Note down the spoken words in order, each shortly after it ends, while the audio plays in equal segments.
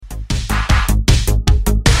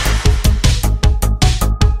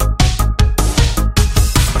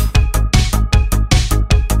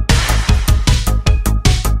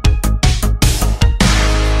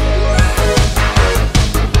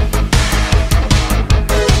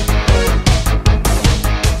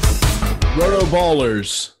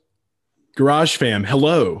Ballers, Garage Fam,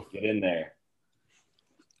 hello. Get in there.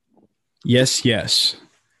 Yes, yes.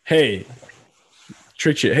 Hey,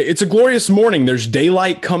 tricked you. Hey, it's a glorious morning. There's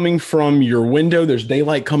daylight coming from your window. There's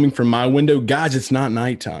daylight coming from my window. Guys, it's not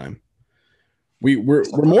nighttime. We're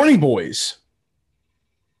morning boys.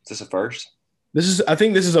 Is this a first? I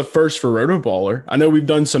think this is a first for Rotoballer. I know we've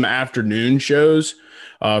done some afternoon shows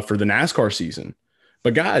for the NASCAR season.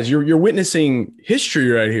 But guys, you're witnessing history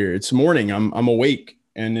right here. It's morning. I'm awake,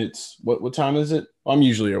 and it's what time is it? I'm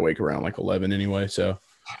usually awake around like 11 anyway. So,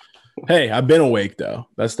 hey, I've been awake though.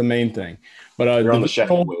 That's the main thing. But you're on the chef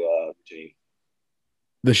boy routine.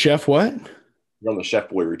 The chef what? You're on the chef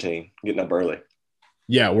boy routine. Getting up early.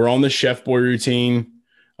 Yeah, we're on the chef boy routine.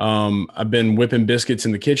 I've been whipping biscuits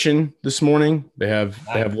in the kitchen this morning. They have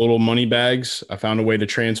little money bags. I found a way to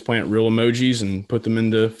transplant real emojis and put them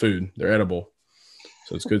into food. They're edible.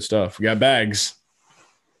 So it's good stuff. We got bags.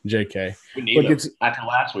 JK. We need them after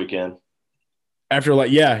last weekend. After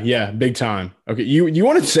yeah, big time. Okay, you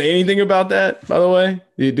want to say anything about that? By the way,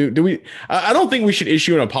 do we? I don't think we should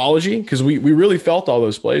issue an apology because we really felt all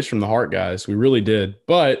those plays from the heart, guys. We really did.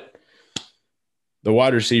 But the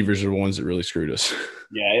wide receivers are the ones that really screwed us.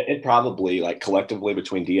 Yeah, it probably like collectively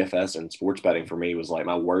between DFS and sports betting for me was like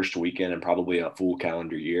my worst weekend and probably a full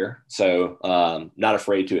calendar year. So not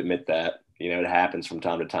afraid to admit that. You know, it happens from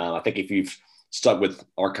time to time. I think if you've stuck with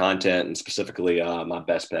our content and specifically my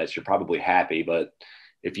best bets, you're probably happy. But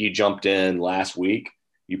if you jumped in last week,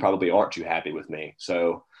 you probably aren't too happy with me.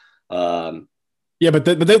 So, yeah, but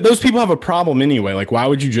those people have a problem anyway. Like, why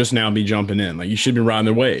would you just now be jumping in? Like, you should be riding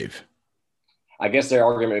their wave. I guess their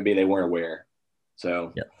argument would be they weren't aware.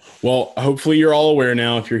 So, yeah. Well, hopefully you're all aware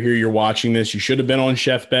now. If you're here, you're watching this. You should have been on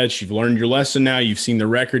Chef Bets. You've learned your lesson now. You've seen the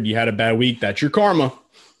record. You had a bad week. That's your karma.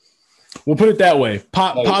 We'll put it that way.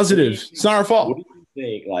 Positive. It's not our fault. What do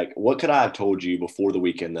you think? Like, what could I have told you before the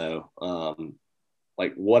weekend, though?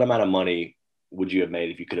 Like, what amount of money would you have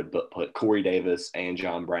made if you could have put Corey Davis and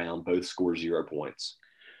John Brown both score 0 points?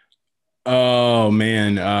 Oh,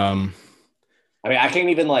 man. I mean, I can't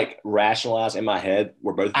even like rationalize in my head.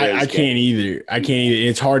 We're both. I can't either.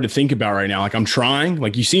 It's hard to think about right now. Like I'm trying.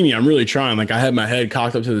 Like you see me, I'm really trying. Like I had my head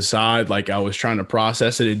cocked up to the side. Like I was trying to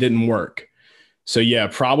process it. It didn't work. So yeah,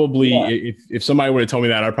 probably if somebody would have told me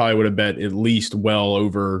that, I probably would have bet at least well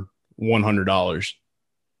over $100.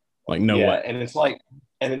 Like no way.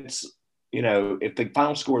 And it's you know, if the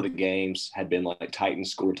final score of the games had been like Titans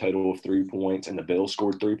scored a total of 3 points and the Bills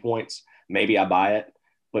scored 3 points, maybe I buy it.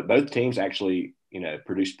 But both teams actually, you know,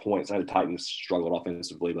 produced points. I know the Titans struggled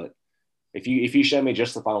offensively, but if you show me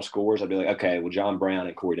just the final scores, I'd be like, okay, well, John Brown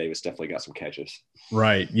and Corey Davis definitely got some catches.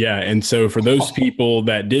 Right. Yeah. And so for those people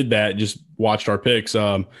that did that, just watched our picks,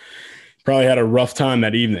 probably had a rough time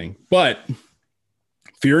that evening. But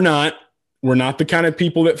fear not, we're not the kind of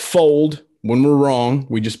people that fold when we're wrong.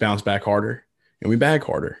 We just bounce back harder and we bag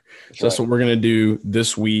harder. That's what we're going to do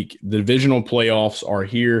this week. The divisional playoffs are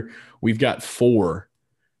here. We've got 4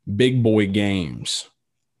 big boy games,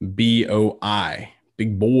 BOI,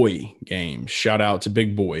 big boy games. Shout out to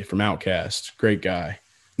Big Boy from Outcast. Great guy.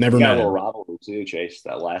 Never met him. A little rivalry too, Chase,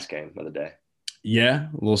 that last game of the day. Yeah.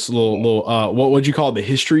 A little what would you call it? The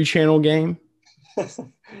History Channel game?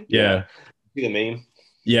 Yeah. See the meme?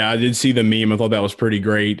 Yeah, I did see the meme. I thought that was pretty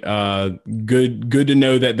great. Good to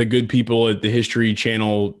know that the good people at the History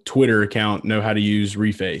Channel Twitter account know how to use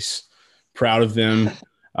Reface. Proud of them.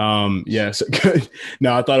 Yes.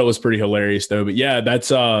 No, I thought it was pretty hilarious though, but yeah,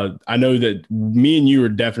 that's, I know that me and you are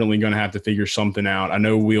definitely going to have to figure something out. I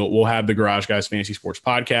know we'll have the Garage Guys Fantasy Sports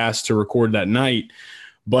podcast to record that night,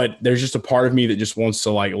 but there's just a part of me that just wants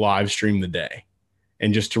to like live stream the day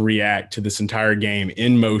and just to react to this entire game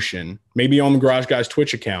in motion, maybe on the Garage Guys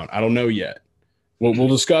Twitch account. I don't know yet. We'll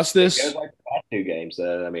discuss this. It goes like the past 2 games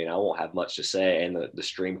though. I mean, I won't have much to say and the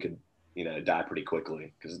stream could, you know, die pretty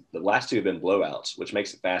quickly because the last 2 have been blowouts, which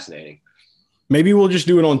makes it fascinating. Maybe we'll just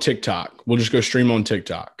do it on TikTok. We'll just go stream on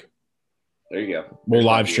TikTok. There you go. We'll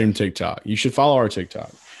live stream TikTok. You should follow our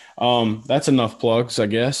TikTok. That's enough plugs, I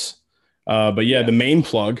guess. But yeah, the main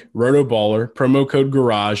plug, Rotoballer, promo code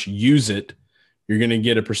Garage, use it. You're going to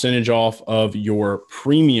get a percentage off of your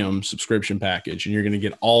premium subscription package, and you're going to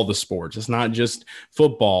get all the sports. It's not just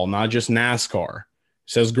football, not just NASCAR.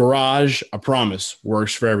 Says Garage, I promise,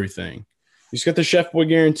 works for everything. You just got the Chef Boy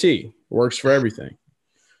guarantee. Works for everything.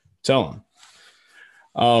 Tell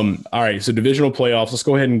them. All right, so divisional playoffs. Let's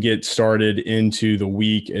go ahead and get started into the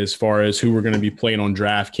week as far as who we're going to be playing on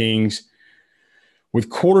DraftKings. With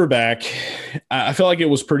quarterback, I feel like it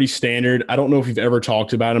was pretty standard. I don't know if you've ever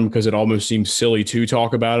talked about him because it almost seems silly to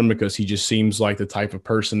talk about him because he just seems like the type of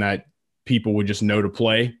person that people would just know to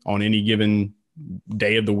play on any given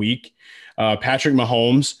day of the week. Patrick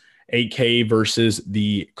Mahomes, 8K versus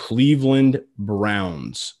the Cleveland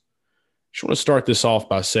Browns. Just want to start this off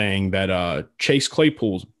by saying that Chase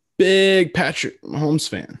Claypool's big Patrick Mahomes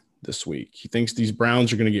fan this week. He thinks these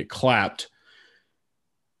Browns are going to get clapped.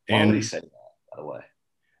 Why would he say that, by the way?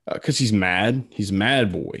 Because he's mad. He's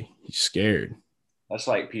mad, boy. He's scared. That's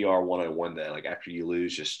like PR 101 day. Like after you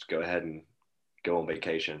lose, just go ahead and go on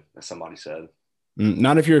vacation, as somebody said.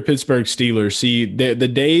 Not if you're a Pittsburgh Steeler. See, the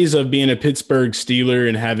days of being a Pittsburgh Steeler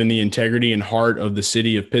and having the integrity and heart of the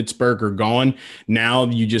city of Pittsburgh are gone. Now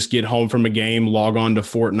you just get home from a game, log on to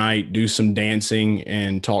Fortnite, do some dancing,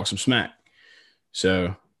 and talk some smack.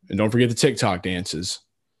 So, and don't forget the TikTok dances.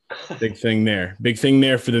 Big thing there. Big thing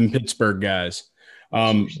there for them Pittsburgh guys.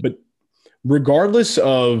 But regardless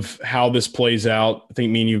of how this plays out, I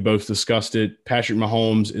think me and you both discussed it. Patrick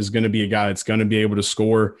Mahomes is going to be a guy that's going to be able to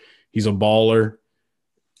score. He's a baller.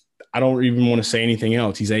 I don't even want to say anything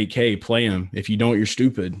else. He's 8K. Play him. If you don't, you're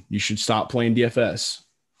stupid. You should stop playing DFS.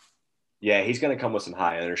 Yeah, he's going to come with some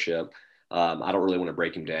high ownership. I don't really want to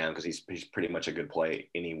break him down because he's pretty much a good play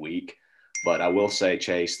any week. But I will say,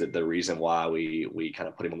 Chase, that the reason why we kind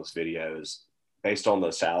of put him on this video is based on the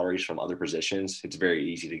salaries from other positions. It's very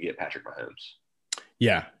easy to get Patrick Mahomes.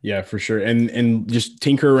 Yeah, for sure. And just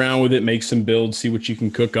tinker around with it, make some builds, see what you can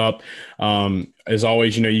cook up. As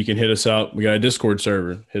always, you can hit us up. We got a Discord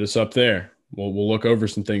server. Hit us up there. We'll look over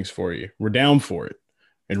some things for you. We're down for it.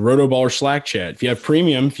 And Rotoballer Slack chat. If you have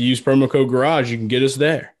premium, if you use promo code Garage, you can get us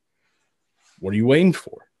there. What are you waiting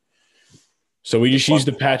for? So we just used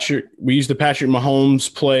the Patrick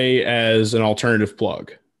Mahomes play as an alternative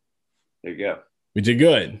plug. There you go. We did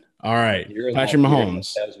good. All right. Patrick Mahomes.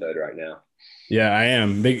 Sales mode right now. Yeah, I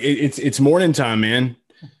am. It's morning time, man.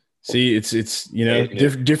 See, it's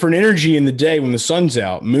different energy in the day when the sun's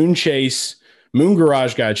out. Moon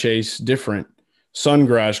Garage Guy Chase, different. Sun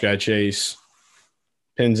Garage Guy Chase,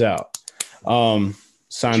 pins out.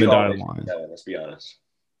 Sign the dotted line. Let's be honest.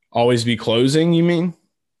 Always be closing, you mean?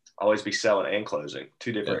 Always be selling and closing.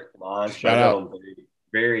 Two different lines. Shout out.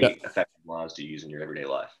 Very effective lines to use in your everyday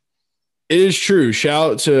life. It is true.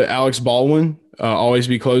 Shout out to Alex Baldwin. Always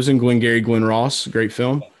be closing. Glenn Ross. Great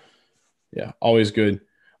film. Yeah, always good.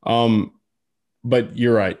 But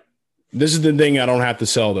you're right. This is the thing I don't have to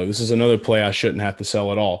sell, though. This is another play I shouldn't have to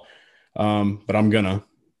sell at all. But I'm gonna,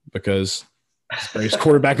 because it's the greatest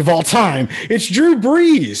quarterback of all time. It's Drew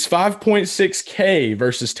Brees, 5.6K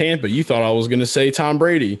versus Tampa. You thought I was going to say Tom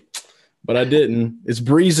Brady, but I didn't. It's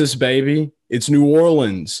Breezes, baby. It's New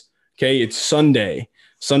Orleans. Okay, it's Sunday.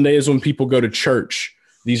 Sunday is when people go to church.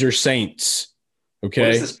 These are saints. Okay.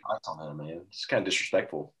 What is this price on him, man? It's kind of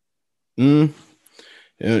disrespectful. Yeah,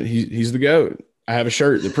 he's the GOAT. I have a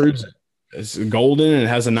shirt that proves it. It's golden and it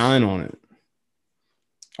has a 9 on it.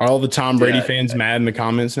 Are all the Tom Brady fans mad in the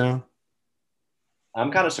comments now?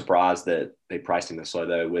 I'm kind of surprised that they priced him this low,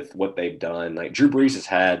 though, with what they've done. Like, Drew Brees has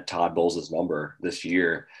had Todd Bowles' number this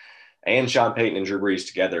year, and Sean Payton and Drew Brees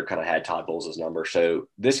together kind of had Todd Bowles' number. So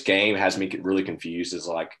this game has me really confused. Is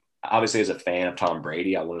like, obviously, as a fan of Tom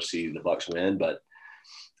Brady, I want to see the Bucs win. But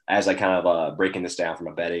as I kind of breaking this down from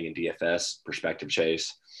a betting and DFS perspective,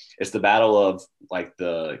 Chase, it's the battle of like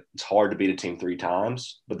it's hard to beat a team 3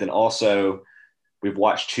 times, but then also we've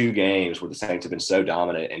watched 2 games where the Saints have been so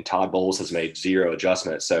dominant and Todd Bowles has made 0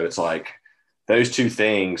 adjustments. So it's like those two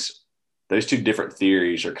different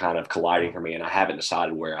theories are kind of colliding for me, and I haven't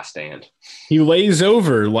decided where I stand. He lays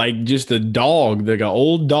over like just a dog, like an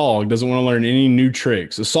old dog, doesn't want to learn any new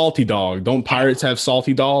tricks. A salty dog. Don't pirates have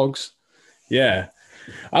salty dogs? Yeah.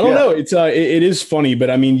 I don't know. It is funny, but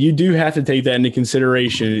I mean, you do have to take that into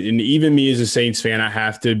consideration. And even me as a Saints fan, I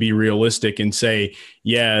have to be realistic and say,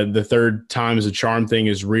 yeah, the third time is a charm thing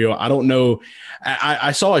is real. I don't know.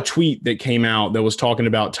 I saw a tweet that came out that was talking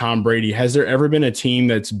about Tom Brady. Has there ever been a team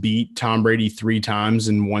that's beat Tom Brady 3 times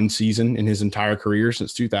in one season in his entire career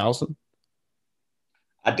since 2000?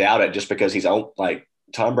 I doubt it, just because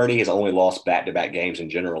Tom Brady has only lost back-to-back games in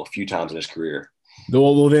general a few times in his career.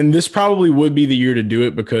 Well, then this probably would be the year to do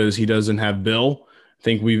it because he doesn't have Bill. I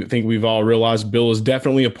think we've all realized Bill is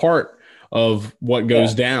definitely a part of what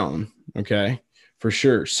goes down. Okay, for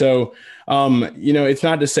sure. So, it's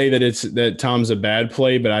not to say that Tom's a bad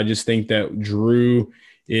play, but I just think that Drew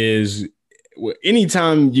is.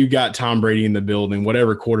 Anytime you got Tom Brady in the building,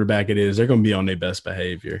 whatever quarterback it is, they're going to be on their best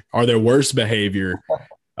behavior or their worst behavior.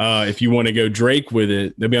 If you want to go Drake with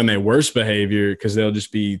it, they'll be on their worst behavior because they'll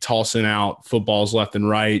just be tossing out footballs left and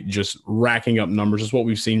right, just racking up numbers. That's what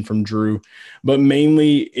we've seen from Drew. But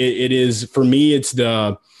mainly it is, for me, it's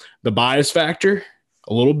the bias factor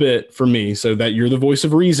a little bit for me, so that you're the voice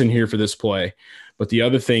of reason here for this play. But the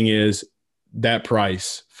other thing is that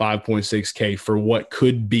price, 5.6K, for what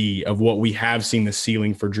could be of what we have seen the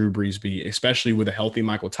ceiling for Drew Brees be, especially with a healthy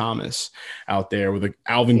Michael Thomas out there, with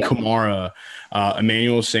Alvin Kamara,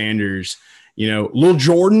 Emmanuel Sanders, Lil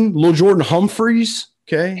Jordan Humphreys.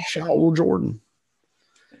 Okay. Shout out Lil Jordan.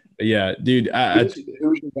 But yeah, dude. Who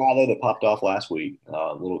was the guy that popped off last week?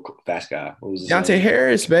 Little fast guy. What was his Deontay name?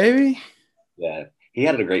 Harris, baby. Yeah. He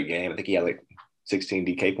had a great game. I think he had like 16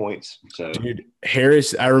 DK points. So, dude,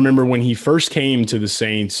 Harris, I remember when he first came to the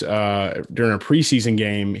Saints during a preseason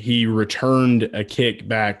game, he returned a kick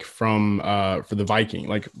back from for the Viking.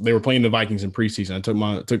 Like, they were playing the Vikings in preseason. I took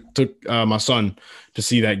my son to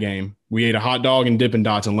see that game. We ate a hot dog and Dippin'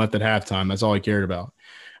 Dots and left at halftime. That's all he cared about.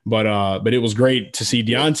 But it was great to see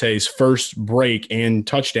Deontay's first break and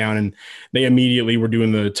touchdown, and they immediately were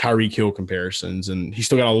doing the Tyreek Hill comparisons, and he's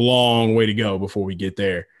still got a long way to go before we get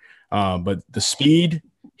there. But the speed,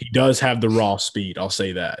 he does have the raw speed. I'll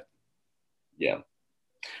say that. Yeah.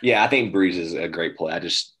 Yeah, I think Brees is a great play. I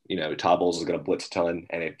just, Todd Bowles is going to blitz a ton,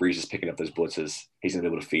 and if Brees is picking up those blitzes, he's going to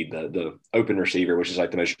be able to feed the open receiver, which is like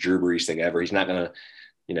the most Drew Brees thing ever. He's not going to,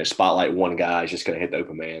 spotlight one guy. He's just going to hit the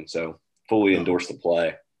open man. So fully endorse the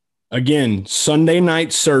play. Again, Sunday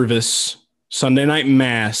night service, Sunday night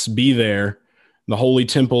mass, be there. The holy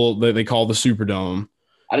temple that they call the Superdome.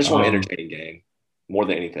 I just want an entertaining game more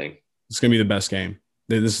than anything. It's going to be the best game.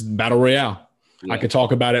 This is Battle Royale. Yeah. I could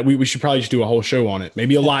talk about it. We should probably just do a whole show on it.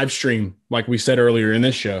 Maybe a live stream, like we said earlier in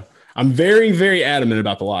this show. I'm very, very adamant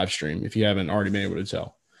about the live stream, if you haven't already been able to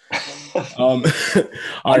tell. I'm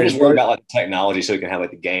just worried about like technology so we can have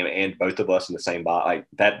like the game and both of us in the same bot. Like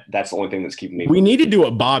that's the only thing that's keeping me. We need to do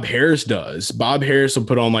what Bob Harris does. Bob Harris will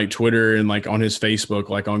put on like Twitter and like on his Facebook,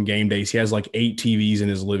 like on game days, he has like 8 TVs in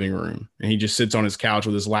his living room and he just sits on his couch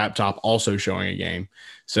with his laptop also showing a game.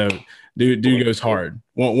 So dude goes hard.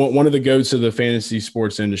 One of the goats of the fantasy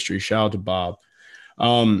sports industry. Shout out to Bob.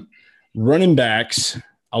 Running backs.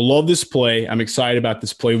 I love this play. I'm excited about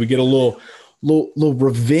this play. We get a little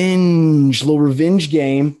revenge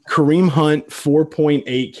game. Kareem Hunt,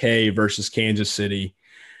 4.8K versus Kansas City.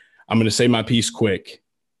 I'm going to say my piece quick.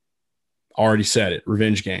 Already said it.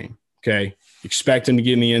 Revenge game. Okay. Expect him to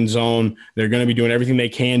get in the end zone. They're going to be doing everything they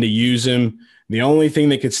can to use him. The only thing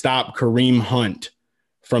that could stop Kareem Hunt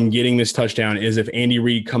from getting this touchdown is if Andy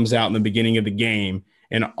Reid comes out in the beginning of the game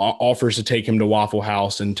and offers to take him to Waffle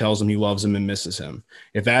House and tells him he loves him and misses him.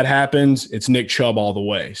 If that happens, it's Nick Chubb all the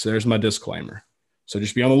way. So there's my disclaimer. So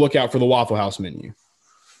just be on the lookout for the Waffle House menu.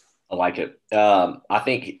 I like it. I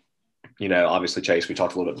think, obviously, Chase, we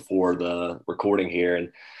talked a little bit before the recording here,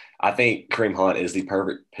 and I think Kareem Hunt is the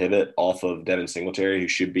perfect pivot off of Devin Singletary, who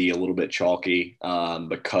should be a little bit chalky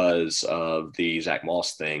because of the Zach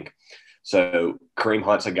Moss thing. So Kareem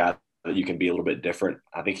Hunt's a guy that you can be a little bit different.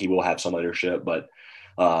 I think he will have some leadership, but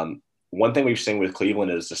one thing we've seen with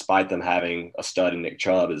Cleveland is despite them having a stud in Nick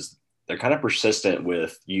Chubb is they're kind of persistent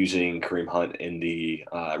with using Kareem Hunt in the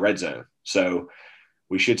red zone. So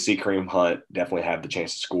we should see Kareem Hunt definitely have the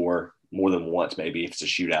chance to score more than once, maybe if it's a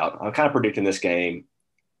shootout. I'm kind of predicting this game.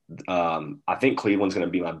 I think Cleveland's going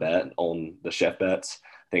to be my bet on the chef bets.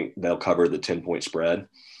 I think they'll cover the 10-point spread.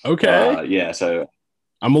 Okay. Yeah. So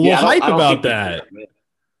I'm a little hype about that.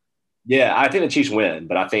 Yeah, I think the Chiefs win,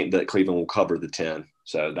 but I think that Cleveland will cover the 10.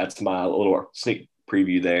 So that's my little sneak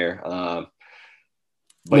preview there.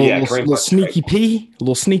 Little sneaky P.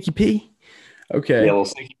 Okay. Yeah, a little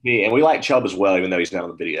sneaky P. And we like Chubb as well, even though he's not on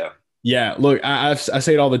the video. Yeah, look, I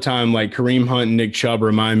say it all the time. Like Kareem Hunt and Nick Chubb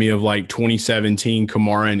remind me of like 2017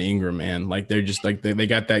 Kamara and Ingram, man. Like they're just like they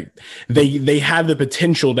got that. They have the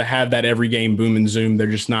potential to have that every game boom and zoom. They're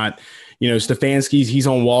just not. Stefanski's, he's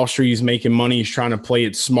on Wall Street. He's making money. He's trying to play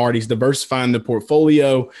it smart. He's diversifying the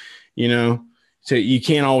portfolio, so you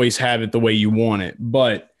can't always have it the way you want it.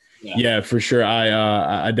 But, yeah for sure,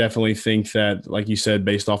 I definitely think that, like you said,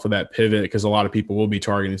 based off of that pivot, because a lot of people will be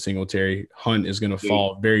targeting Singletary, Hunt is going to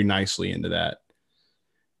fall very nicely into that.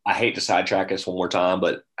 I hate to sidetrack us one more time,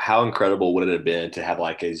 but how incredible would it have been to have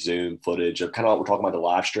like a Zoom footage of kind of like we're talking about the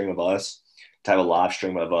live stream of us, to have a live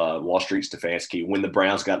stream of Wall Street Stefanski when the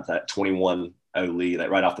Browns got that 21-0 lead,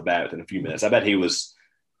 like right off the bat within a few minutes. I bet he was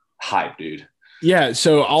hyped, dude. Yeah,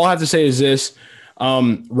 so all I have to say is this.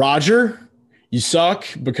 Roger, you suck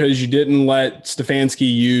because you didn't let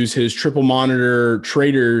Stefanski use his triple monitor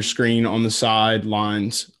trader screen on the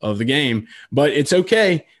sidelines of the game. But it's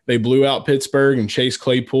okay. They blew out Pittsburgh, and Chase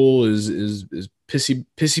Claypool is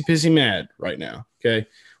pissy mad right now. Okay,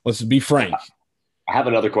 let's be frank. I have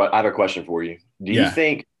a question for you. Do you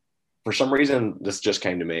think, for some reason, this just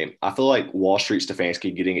came to me, I feel like Wall Street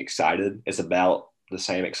Stefanski getting excited is about the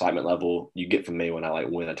same excitement level you get from me when I like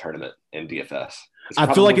win a tournament in DFS.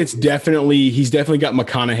 I feel like he's definitely got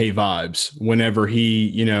McConaughey vibes whenever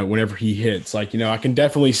he hits. Like, I can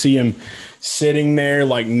definitely see him sitting there,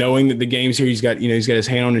 like knowing that the game's here. He's got his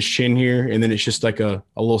hand on his chin here, and then it's just like a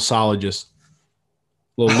little solid, just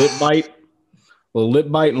a little lip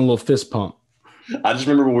bite and a little fist pump. I just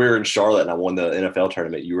remember when we were in Charlotte and I won the NFL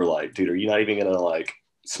tournament. You were like, dude, are you not even going to like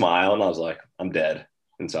smile? And I was like, I'm dead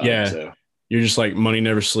inside. Yeah. So. You're just like, money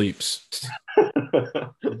never sleeps.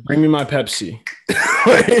 Bring me my Pepsi.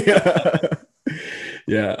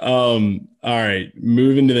 Yeah. All right.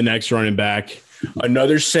 Moving to the next running back.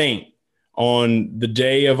 Another Saint on the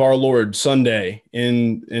day of our Lord, Sunday,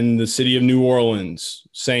 in the city of New Orleans.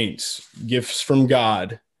 Saints, gifts from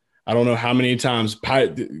God. I don't know how many times.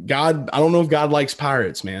 God, I don't know if God likes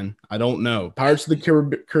pirates, man. I don't know. Pirates of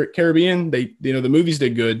the Caribbean, the movies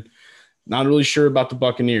did good. Not really sure about the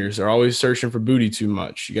Buccaneers. They're always searching for booty too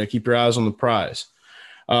much. You got to keep your eyes on the prize.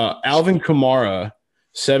 Alvin Kamara,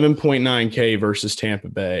 7.9K versus Tampa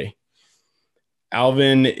Bay.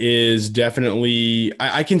 Alvin is definitely –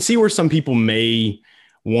 I can see where some people may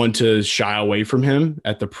want to shy away from him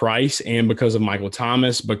at the price and because of Michael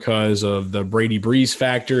Thomas, because of the Brady Breeze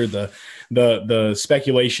factor, the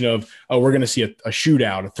speculation of, we're going to see a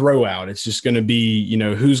shootout, a throwout. It's just going to be,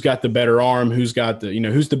 who's got the better arm, who's got the,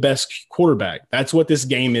 who's the best quarterback. That's what this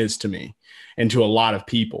game is to me and to a lot of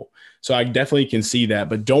people. So I definitely can see that.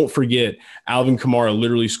 But don't forget, Alvin Kamara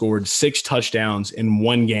literally scored 6 touchdowns in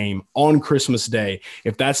one game on Christmas Day.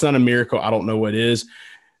 If that's not a miracle, I don't know what is.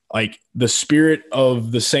 Like, the spirit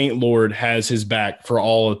of the Saint Lord has his back for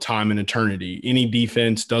all of time and eternity. Any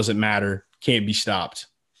defense doesn't matter, can't be stopped.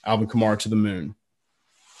 Alvin Kamara to the moon.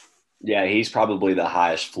 Yeah, he's probably the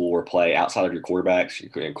highest floor play outside of your quarterbacks.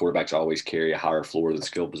 Quarterbacks always carry a higher floor than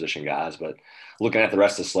skill position guys. But looking at the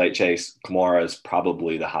rest of the slate, Chase, Kamara is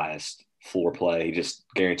probably the highest floor play. He just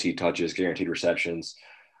guaranteed touches, guaranteed receptions.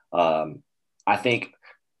 I think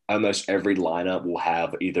almost every lineup will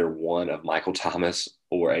have either one of Michael Thomas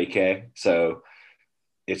or AK. So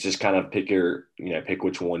it's just kind of pick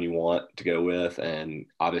which one you want to go with. And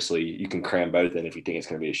obviously you can cram both in if you think it's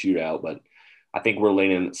going to be a shootout, but I think we're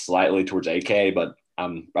leaning slightly towards AK, but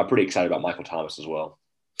I'm pretty excited about Michael Thomas as well.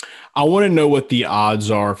 I want to know what the odds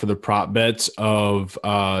are for the prop bets of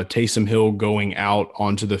Taysom Hill going out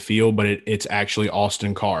onto the field, but it's actually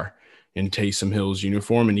Austin Carr in Taysom Hill's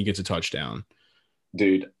uniform and he gets a touchdown.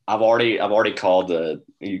 Dude, I've already called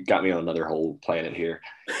you got me on another whole planet here.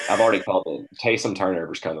 I've already called the Taysom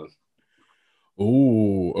turnovers coming.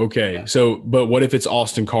 Ooh, okay. Yeah. So, but what if it's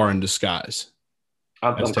Austin Carr in disguise?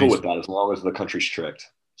 I'm cool with that as long as the country's tricked.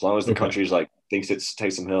 As long as the country's like thinks it's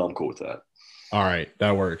Taysom Hill, I'm cool with that. All right,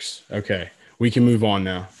 that works. Okay, we can move on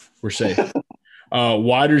now. We're safe.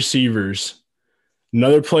 Wide receivers,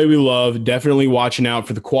 another play we love. Definitely watching out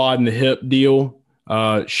for the quad and the hip deal.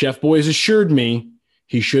 Chef Boy has assured me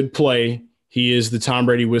he should play. He is the Tom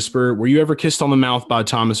Brady whisperer. Were you ever kissed on the mouth by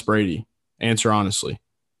Thomas Brady? Answer honestly.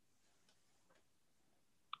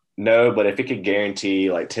 No, but if it could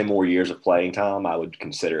guarantee like 10 more years of playing time, I would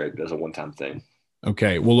consider it as a one-time thing.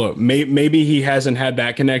 Okay. Well, look, maybe he hasn't had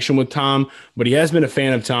that connection with Tom, but he has been a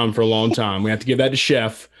fan of Tom for a long time. We have to give that to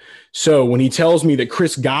Chef. So when he tells me that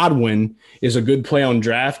Chris Godwin is a good play on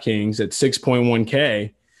DraftKings at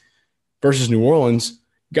 6.1K versus New Orleans,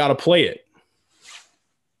 got to play it.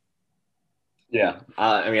 Yeah.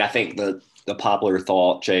 I think the popular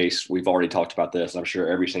thought, Chase, we've already talked about this. I'm sure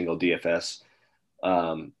every single DFS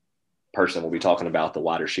person will be talking about the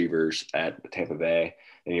wide receivers at Tampa Bay,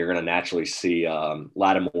 and you're going to naturally see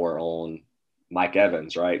Lattimore on Mike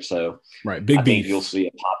Evans, right? So right, big I beef. think you'll see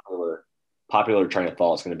a popular train of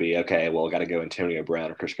thought is going to be, okay, well, I got to go Antonio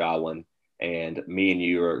Brown or Chris Godwin, and me and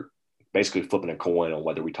you are basically flipping a coin on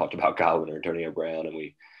whether we talked about Godwin or Antonio Brown, and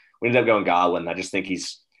we ended up going Godwin. I just think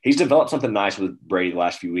he's developed something nice with Brady the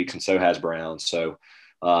last few weeks, and so has Brown. So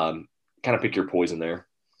kind of pick your poison there.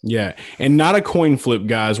 Yeah, and not a coin flip,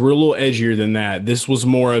 guys. We're a little edgier than that. This was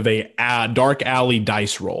more of a dark alley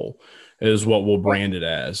dice roll is what we'll brand it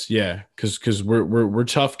as. Yeah, because we're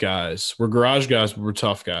tough guys. We're garage guys, but we're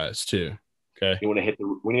tough guys too. Okay. We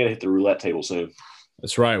need to hit the roulette table soon.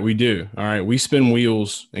 That's right. We do. All right. We spin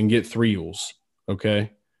wheels and get threes.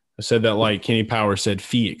 Okay. I said that like Kenny Power said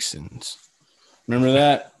Feexins. Remember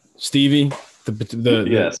that, Stevie?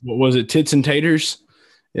 Yes. What was it? Tits and taters.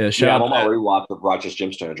 Yeah. I'm on my rewatch of Righteous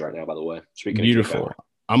Gemstones right now. By the way, speaking beautiful. Of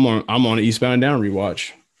I'm on Eastbound and Down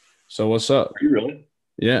rewatch. So what's up? Are you really?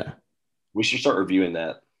 Yeah. We should start reviewing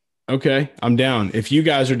that. Okay, I'm down. If you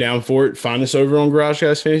guys are down for it, find us over on Garage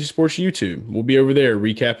Guys Fantasy Sports YouTube. We'll be over there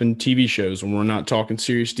recapping TV shows when we're not talking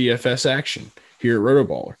serious DFS action. here at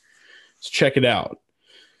Rotoballer. So check it out.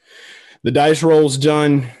 The dice roll's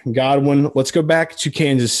done. Godwin. Let's go back to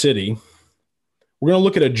Kansas City. We're going to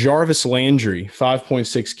look at a Jarvis Landry,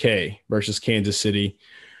 5.6K versus Kansas City.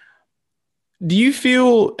 Do you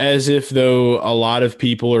feel as if, though, a lot of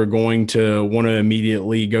people are going to want to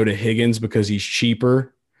immediately go to Higgins because he's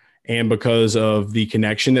cheaper and because of the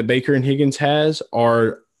connection that Baker and Higgins has?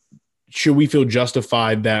 Or should we feel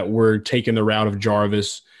justified that we're taking the route of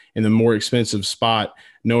Jarvis in the more expensive spot,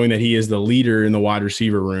 knowing that he is the leader in the wide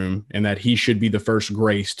receiver room and that he should be the first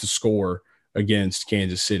grace to score against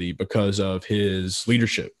Kansas City because of his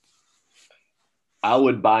leadership? I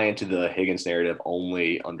would buy into the Higgins narrative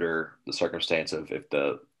only under the circumstance of if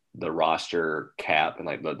the roster cap and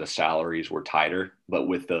like the salaries were tighter, but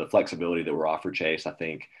with the flexibility that were offered Chase, I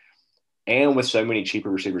think, and with so many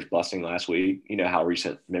cheaper receivers busting last week, you know how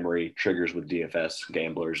recent memory triggers with DFS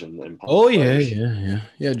gamblers and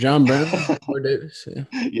yeah. John Brown, Corey Davis,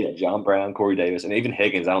 yeah, John Brown, Corey Davis, and even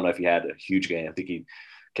Higgins. I don't know if he had a huge game. I think he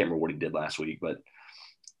can't remember what he did last week, but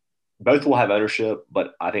both will have ownership,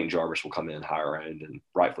 but I think Jarvis will come in higher owned, and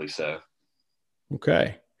rightfully so.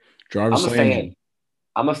 Okay. Jarvis Landry.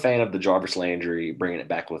 I'm a fan of the Jarvis Landry bringing it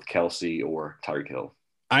back with Kelsey or Tyreek Hill.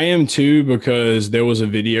 I am too, because there was a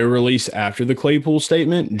video release after the Claypool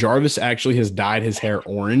statement. Jarvis actually has dyed his hair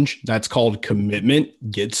orange. That's called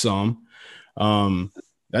commitment. Get some.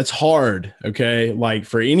 That's hard, okay? Like,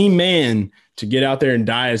 for any man to get out there and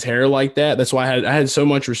dye his hair like that, that's why I had so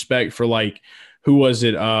much respect for, like, who was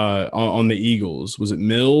it on the Eagles? Was it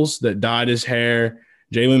Mills that dyed his hair?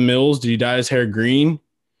 Jalen Mills, did he dye his hair green?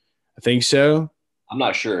 I think so. I'm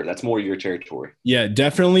not sure. That's more your territory. Yeah,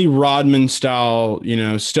 definitely Rodman style,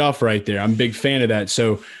 stuff right there. I'm a big fan of that.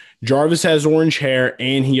 So Jarvis has orange hair,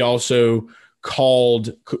 and he also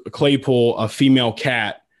called Claypool a female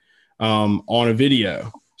cat on a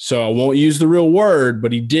video. So I won't use the real word,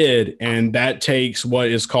 but he did. And that takes what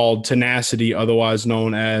is called tenacity, otherwise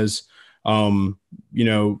known as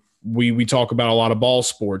we talk about a lot of ball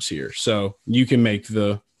sports here, so you can make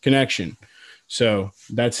the connection. So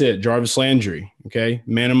that's it. Jarvis Landry. Okay.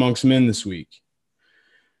 Man amongst men this week.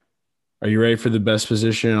 Are you ready for the best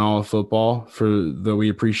position in all of football that we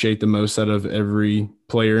appreciate the most out of every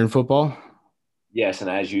player in football? Yes. And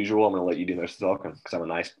as usual, I'm going to let you do most of the talking because I'm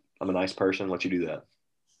a nice person. Let you do that.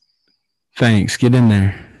 Thanks. Get in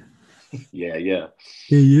there. Yeah.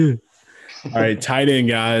 All right, tight end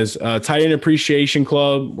guys. Tight end appreciation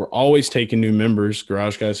club. We're always taking new members.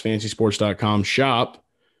 GarageGuysFantasySports.com shop.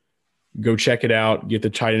 Go check it out. Get the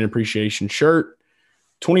tight end appreciation shirt.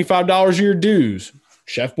 $25 of your dues.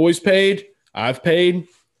 Chef Boy's paid. I've paid.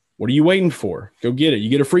 What are you waiting for? Go get it. You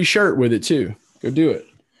get a free shirt with it too. Go do it.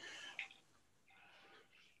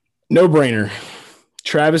 No brainer.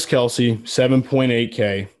 Travis Kelce,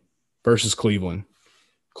 7.8K versus Cleveland.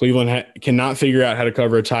 Cleveland cannot figure out how to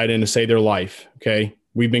cover a tight end to save their life, okay?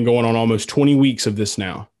 We've been going on almost 20 weeks of this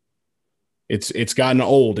now. It's gotten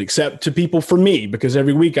old, except to people for me, because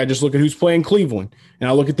every week I just look at who's playing Cleveland, and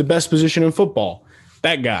I look at the best position in football.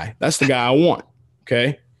 That guy. That's the guy I want,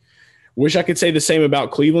 okay? Wish I could say the same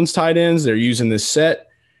about Cleveland's tight ends. They're using this set.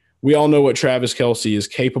 We all know what Travis Kelce is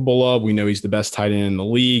capable of. We know he's the best tight end in the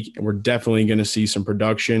league, and we're definitely going to see some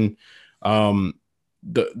production.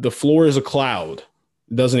 The floor is a cloud.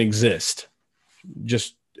 Doesn't exist.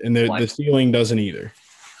 And the ceiling doesn't either.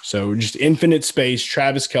 So just infinite space,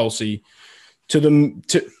 Travis Kelce to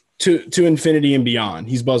infinity and beyond.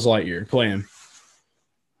 He's Buzz Lightyear. Play him.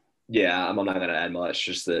 Yeah, I'm not going to add much.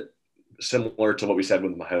 Just that similar to what we said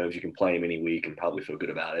with Mahomes, you can play him any week and probably feel good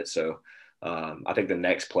about it. So I think the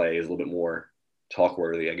next play is a little bit more talk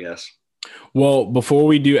worthy, I guess. Well, before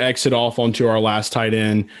we do exit off onto our last tight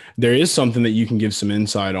end, there is something that you can give some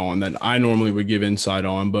insight on that I normally would give insight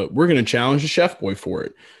on, but we're going to challenge the Chef Boy for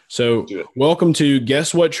it. So welcome to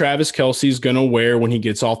Guess What Travis Kelce's going to wear when he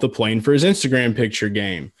gets off the plane for his Instagram picture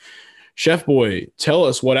game. Chef Boy, tell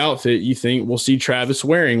us what outfit you think we'll see Travis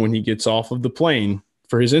wearing when he gets off of the plane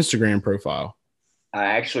for his Instagram profile. I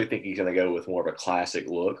actually think he's going to go with more of a classic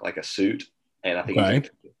look, like a suit. And I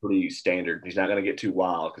think he's pretty standard. He's not going to get too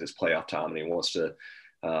wild because it's playoff time and he wants to,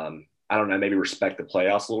 I don't know, maybe respect the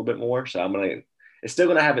playoffs a little bit more. So it's still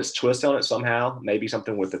going to have its twist on it somehow. Maybe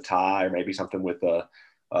something with the tie or maybe something with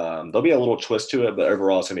there'll be a little twist to it, but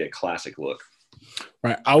overall it's going to be a classic look.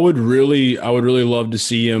 Right. I would really love to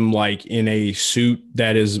see him like in a suit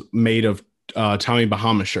that is made of Tommy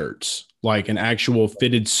Bahama shirts, like an actual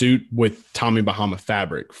fitted suit with Tommy Bahama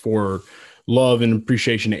fabric for love and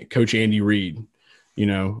appreciation at Coach Andy Reid,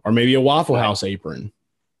 or maybe a Waffle House apron.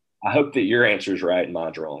 I hope that your answer is right and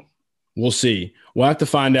mine's wrong. We'll see. We'll have to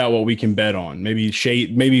find out what we can bet on.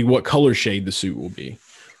 Maybe what color shade the suit will be.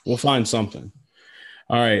 We'll find something.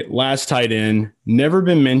 All right, last tight end. Never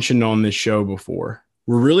been mentioned on this show before.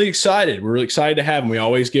 We're really excited. We're really excited to have him. We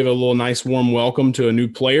always give a little nice warm welcome to a new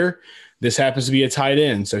player. This happens to be a tight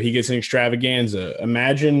end, so he gets an extravaganza.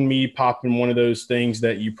 Imagine me popping one of those things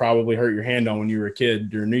that you probably hurt your hand on when you were a kid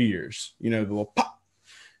during New Year's. You know, the little pop,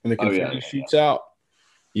 and the confetti shoots out.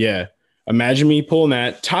 Yeah. Imagine me pulling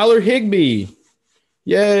that. Tyler Higbee.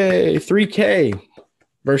 Yay. 3K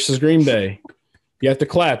versus Green Bay. You have to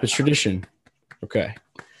clap. It's tradition. Okay.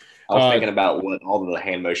 I was thinking about what all of the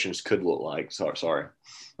hand motions could look like. Sorry. Okay.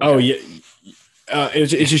 Oh, yeah.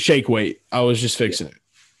 It's just shake weight. I was just fixing it.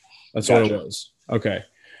 That's what it was. Okay.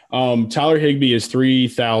 Tyler Higbee is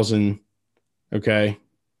 3,000. Okay.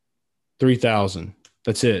 3,000.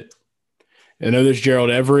 That's it. I know there's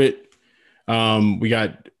Gerald Everett. We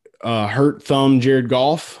got hurt thumb Jared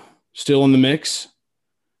Goff still in the mix.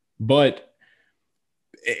 But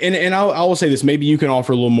and I will say this, maybe you can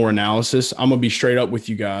offer a little more analysis. I'm gonna be straight up with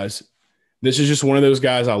you guys. This is just one of those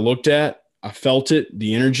guys I looked at, I felt it,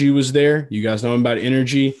 the energy was there. You guys know about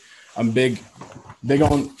energy. I'm big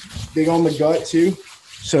on the gut too.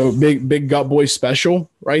 So big gut boy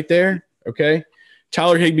special right there. Okay.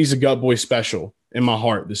 Tyler Higbee's a gut boy special in my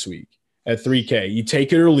heart this week at 3K. You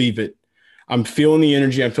take it or leave it. I'm feeling the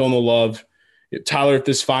energy. I'm feeling the love. Tyler, if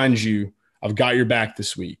this finds you, I've got your back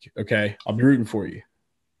this week. Okay. I'll be rooting for you.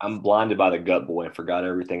 I'm blinded by the gut boy and forgot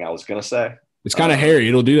everything I was going to say. It's kind of hairy.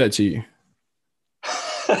 It'll do that to you.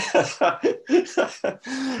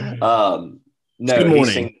 No, good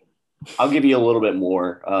morning. I'll give you a little bit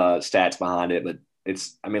more stats behind it, but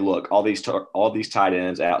look, all these tight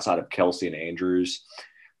ends outside of Kelsey and Andrews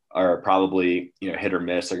are probably, hit or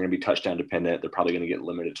miss. They're going to be touchdown dependent. They're probably going to get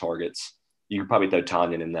limited targets. You could probably throw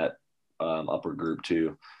Tanyan in that upper group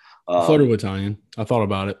too. I flirted with Tanyan. I thought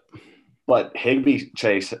about it. But Higbee,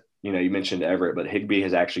 Chase, you mentioned Everett, but Higbee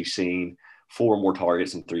has actually seen 4 more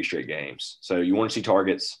targets in 3 straight games. So you want to see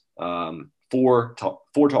targets. 4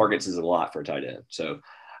 targets is a lot for a tight end. So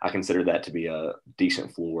I consider that to be a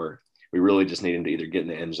decent floor. We really just need him to either get in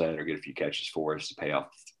the end zone or get a few catches for us to pay off.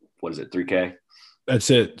 What is it, 3K? That's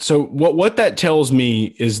it. So what that tells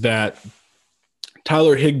me is that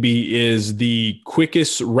Tyler Higbee is the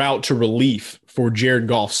quickest route to relief for Jared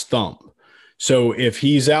Goff's thumb. So if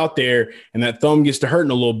he's out there and that thumb gets to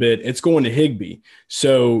hurting a little bit, it's going to Higbee.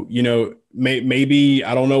 So, maybe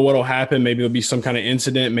I don't know what'll happen. Maybe there'll be some kind of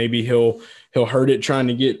incident. Maybe he'll hurt it trying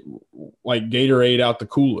to get like Gatorade out the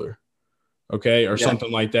cooler. Okay. Or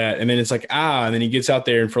something like that. And then it's like, and then he gets out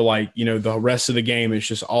there and for the rest of the game, it's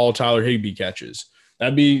just all Tyler Higbee catches.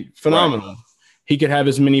 That'd be phenomenal. Right. He could have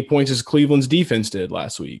as many points as Cleveland's defense did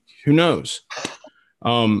last week. Who knows?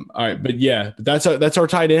 All right. But yeah, that's our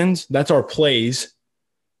tight ends. That's our plays.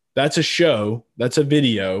 That's a show. That's a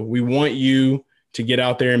video. We want you to get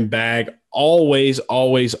out there and bag. Always,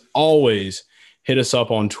 always, always hit us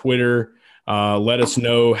up on Twitter. Let us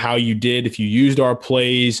know how you did. If you used our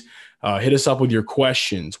plays, hit us up with your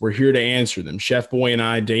questions. We're here to answer them. Chef Boy and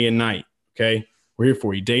I, day and night. Okay. We're here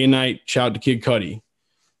for you day and night. Shout out to Kid Cudi.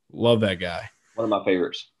 Love that guy. One of my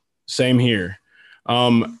favorites. Same here.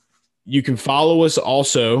 You can follow us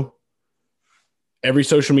also every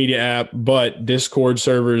social media app, but Discord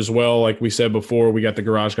server as well. Like we said before, we got the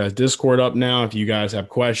Garage Guys Discord up now. If you guys have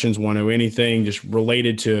questions, want to know anything just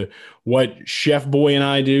related to what Chef Boy and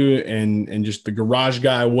I do and just the Garage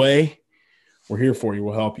Guy way, we're here for you.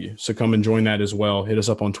 We'll help you. So come and join that as well. Hit us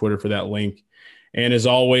up on Twitter for that link. And as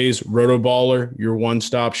always, Rotoballer, your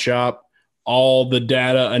one-stop shop. All the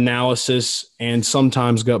data analysis and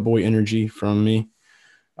sometimes gut boy energy from me.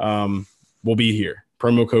 We'll be here.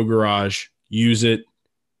 Promo code Garage. Use it.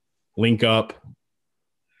 Link up.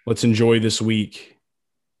 Let's enjoy this week.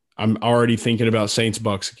 I'm already thinking about Saints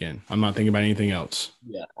Bucks again. I'm not thinking about anything else.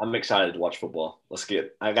 Yeah, I'm excited to watch football.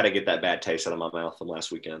 I got to get that bad taste out of my mouth from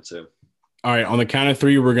last weekend too. All right, on the count of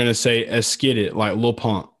 3, we're gonna say "Eskid it" like Lil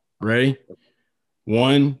Pump. Ready?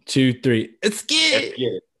 1, 2, 3.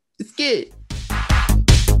 Eskid. Eskid.